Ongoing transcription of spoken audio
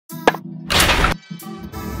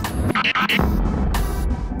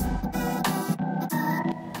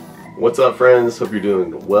What's up, friends? Hope you're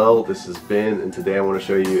doing well. This is Ben, and today I want to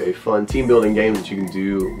show you a fun team building game that you can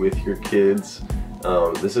do with your kids.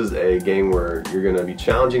 This is a game where you're going to be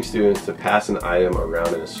challenging students to pass an item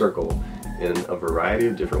around in a circle in a variety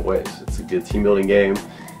of different ways. It's a good team building game,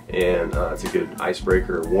 and it's a good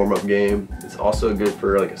icebreaker warm-up game. It's also good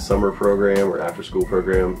for like a summer program or after school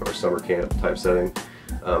program or summer camp type setting.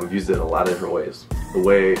 I've used it in a lot of different ways. The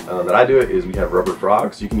way that I do it is we have rubber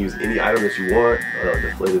frogs. You can use any item that you want, a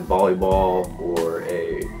deflated volleyball or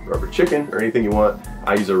a rubber chicken or anything you want.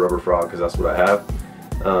 I use a rubber frog because that's what I have.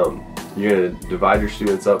 You're going to divide your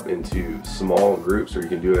students up into small groups, or you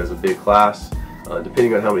can do it as a big class.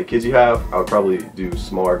 Depending on how many kids you have, I would probably do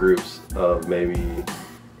smaller groups of maybe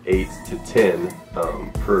 8 to 10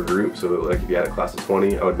 per group. So like if you had a class of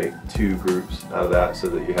 20, I would make 2 groups out of that so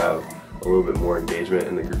that you have a little bit more engagement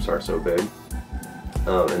and the groups aren't so big.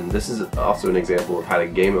 And this is also an example of how to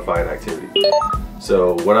gamify an activity.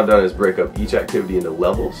 So what I've done is break up each activity into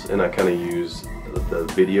levels, and I kind of use the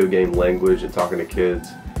video game language and talking to kids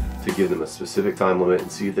to give them a specific time limit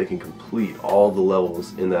and see if they can complete all the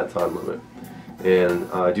levels in that time limit. And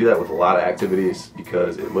I do that with a lot of activities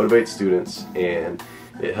because it motivates students and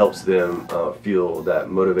it helps them feel that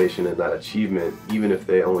motivation and that achievement. Even if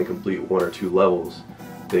they only complete 1 or 2 levels,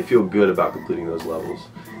 they feel good about completing those levels.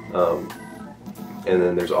 And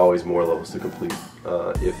then there's always more levels to complete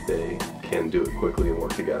if they can do it quickly and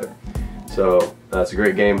work together. So it's a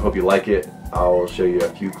great game. Hope you like it. I'll show you a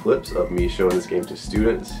few clips of me showing this game to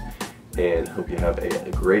students, and hope you have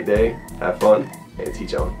a great day, have fun, and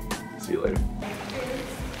teach on. See you later.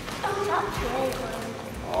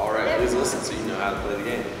 Alright, please listen so you know how to play the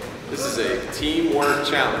game. This is a teamwork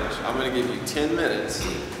challenge. I'm going to give you 10 minutes.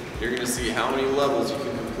 You're going to see how many levels you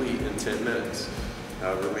can complete in 10 minutes.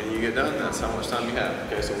 However many you get done, that's how much time you have.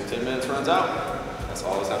 Okay, so when 10 minutes runs out, that's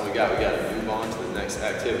all the time we got. We got to move on to the next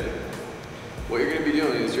activity. What you're going to be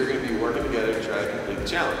doing is you're going to be working together to try to complete the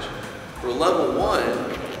challenge. For level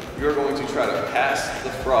 1, you're going to try to pass the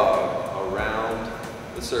frog around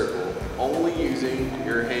the circle only using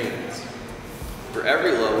your hands. For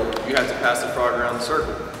every level, you have to pass the frog around the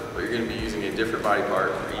circle, but you're going to be using a different body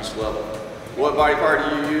part for each level. What body part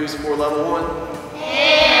do you use for level 1?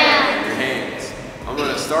 Hands. Your hands. I'm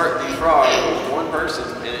going to start the frog with one person,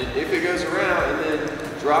 and if it goes around and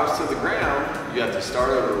then drops to the ground, you have to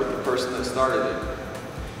start over with the person that started it.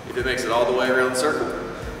 If it makes it all the way around the circle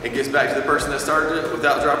and gets back to the person that started it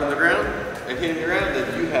without dropping the ground and hitting the ground,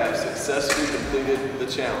 then you have successfully completed the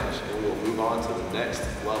challenge, and we will move on to the next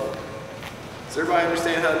level. Does everybody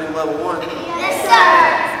understand how to do level 1? Yes,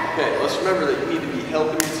 sir! Okay, let's remember that you need to be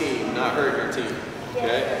helping your team, not hurting your team.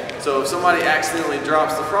 Okay? So if somebody accidentally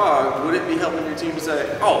drops the frog, would it be helping your team to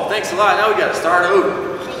say, oh, thanks a lot, now we got to start over?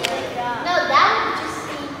 No, that would just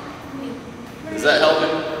be me. Is that helping?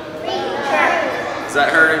 Sure. Is that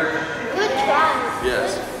hurting? Good try.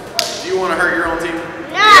 Yes. Do you want to hurt your own team?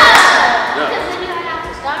 No! No. Because then you have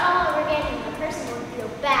to start all over again and the person will feel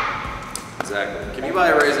bad. Exactly. Can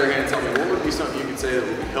anybody raise their hand and tell me what would be something you could say that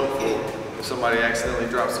would be helpful if somebody accidentally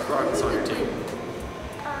drops the frog that's on your team?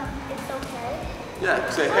 It's okay. Yeah,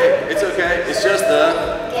 say, hey, it's okay. It's just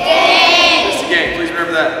a Game! It's a game. Please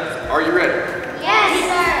remember that. Are you ready? Yes,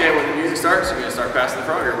 sir. Okay, when the music starts, you're going to start passing the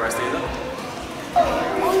frog. Everybody stand up.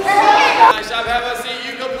 Nice job. Have a seat.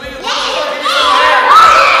 You completed the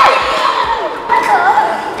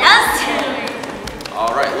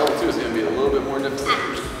Alright, level 2 is going to be a little bit more difficult.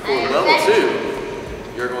 For level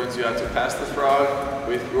 2, you're going to have to pass the frog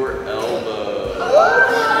with your elbow.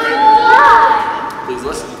 Please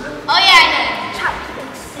listen. Oh yeah, I know.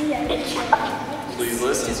 Please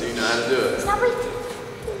listen so you know how to do it.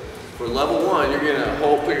 For level 1, you're going to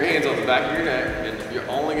put your hands on the back of your neck, and you're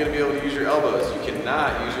only going to be able to use your elbows. You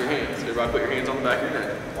cannot use your hands. Everybody put your hands on the back of your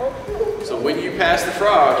neck. So when you pass the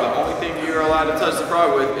frog, the only thing you're allowed to touch the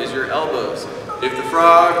frog with is your elbows. If the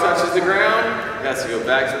frog touches the ground, it has to go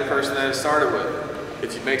back to the person that it started with.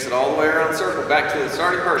 If it makes it all the way around the circle, back to the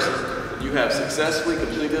starting person, you have successfully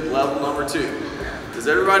completed level number 2. Does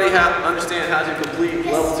everybody understand how to complete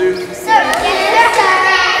level 2? Yes, sir.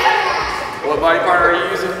 What body part are you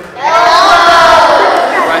using? Elbow.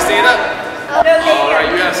 Everybody stand up. Alright,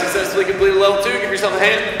 you have successfully completed level 2. Give yourself a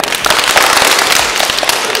hand.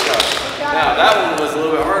 Now, that one was a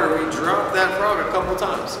little bit harder. We dropped that frog a couple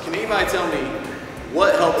times. Can anybody tell me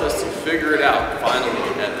what helped us to figure it out finally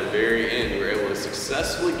at the very end? We were able to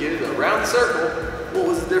successfully get it around the circle. What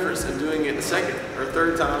was the difference in doing it the second or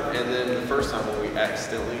third time and then the first time when we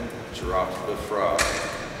accidentally dropped the frog?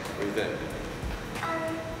 What do you think?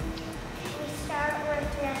 We start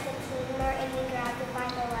working as a team, and we grab it by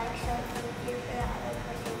the leg so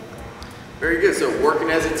Very good. So working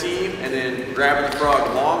as a team and then grabbing the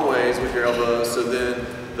frog long ways with your elbows, so then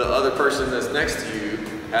the other person that's next to you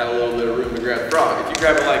had a little bit of room to grab the frog. If you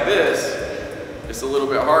grab it like this, it's a little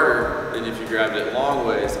bit harder than if you grabbed it long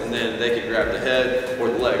ways, and then they could grab the head or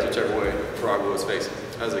the legs, whichever way the frog was facing.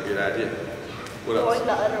 That's a good idea. What else? Going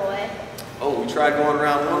the other way. Oh, we tried going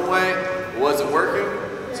around one way, it wasn't working,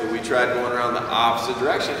 so we tried going around the opposite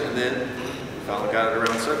direction, and then we finally got it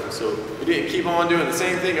around the circle. So we didn't keep on doing the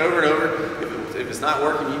same thing over and over. If it's not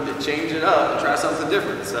working, you need to change it up and try something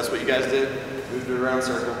different. So that's what you guys did. Moved it around the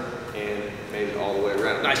circle and made it all the way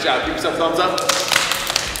around. Nice job. Give yourself a thumbs up.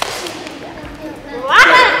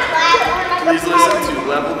 Please listen to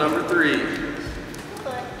level number 3.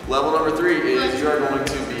 Level number 3 is you are going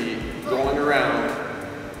to be going around.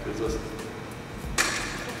 Please listen.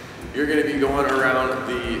 You're going to be going around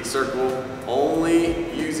the circle only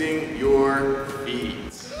using your feet.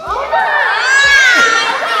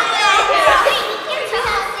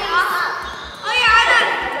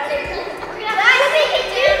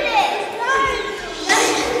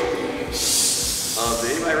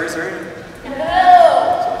 Did anybody raise their hand? No. So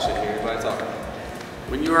I shouldn't hear anybody talking.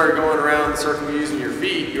 When you are going around the circle using your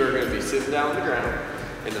feet, you are going to be sitting down on the ground,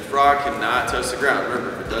 and the frog cannot touch the ground.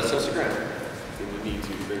 Remember, if it does touch the ground, then you need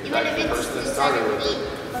to bring it back to the person that started with it.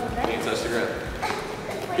 Can't touch the ground.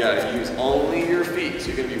 You got to use only your feet. So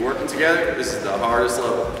you're going to be working together. This is the hardest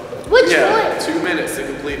level. Which you one? have 2 minutes to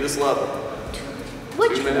complete this level.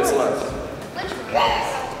 Which 2 minutes left. Which one?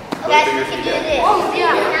 Guys, you can do this. Oh,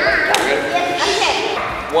 yeah. Okay.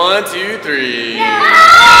 1, 2, 3. No.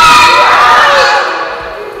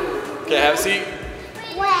 Okay, have a seat.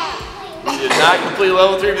 You did not complete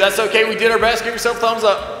level 3, but that's okay. We did our best. Give yourself a thumbs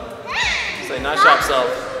up. Say nice job, self.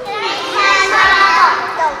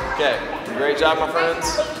 Okay, great job, my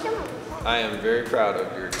friends. I am very proud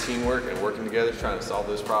of your teamwork and working together trying to solve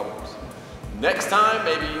those problems. Next time,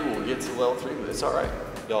 maybe you will get to level 3, but it's all right.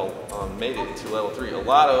 Y'all made it to level 3. A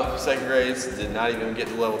lot of second grades did not even get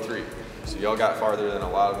to level 3. So y'all got farther than a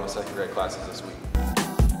lot of my second grade classes this week.